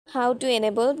How to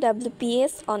enable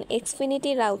WPS on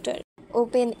Xfinity router.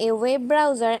 Open a web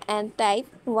browser and type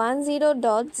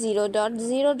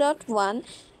 10.0.0.1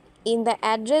 in the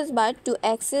address bar to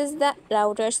access the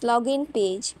router's login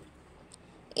page.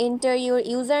 Enter your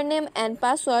username and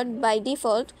password. By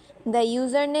default, the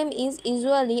username is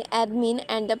usually admin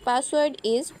and the password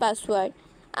is password,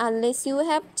 unless you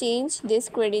have changed these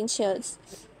credentials.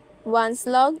 Once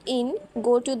logged in,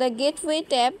 go to the Gateway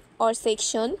tab or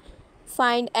section,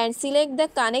 find and select the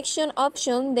connection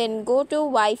option, then go to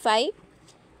Wi-Fi.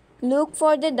 Look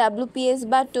for the WPS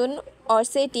button or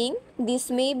setting. This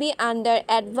may be under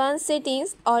Advanced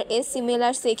Settings or a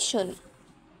similar section.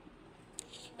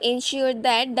 Ensure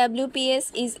that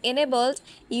WPS is enabled.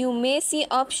 You may see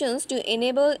options to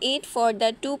enable it for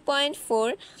the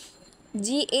 2.4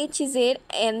 GHz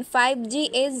and 5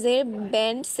 GHz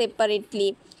band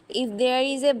separately. If there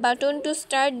is a button to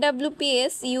start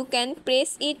WPS, you can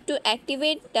press it to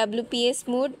activate WPS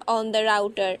mode on the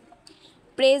router.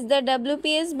 Press the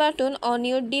WPS button on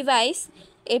your device,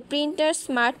 a printer,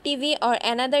 smart TV, or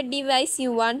another device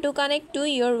you want to connect to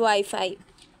your Wi-Fi.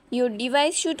 Your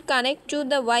device should connect to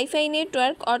the Wi-Fi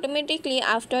network automatically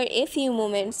after a few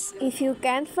moments. If you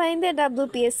can't find the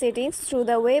WPS settings through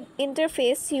the web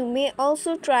interface, you may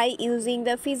also try using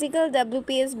the physical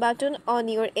WPS button on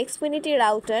your Xfinity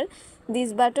router.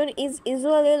 This button is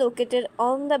usually located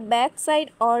on the back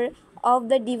side or of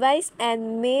the device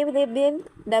and may label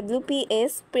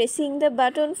WPS. Pressing the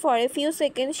button for a few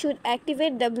seconds should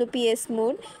activate WPS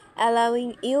mode,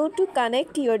 allowing you to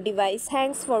connect your device.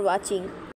 Thanks for watching.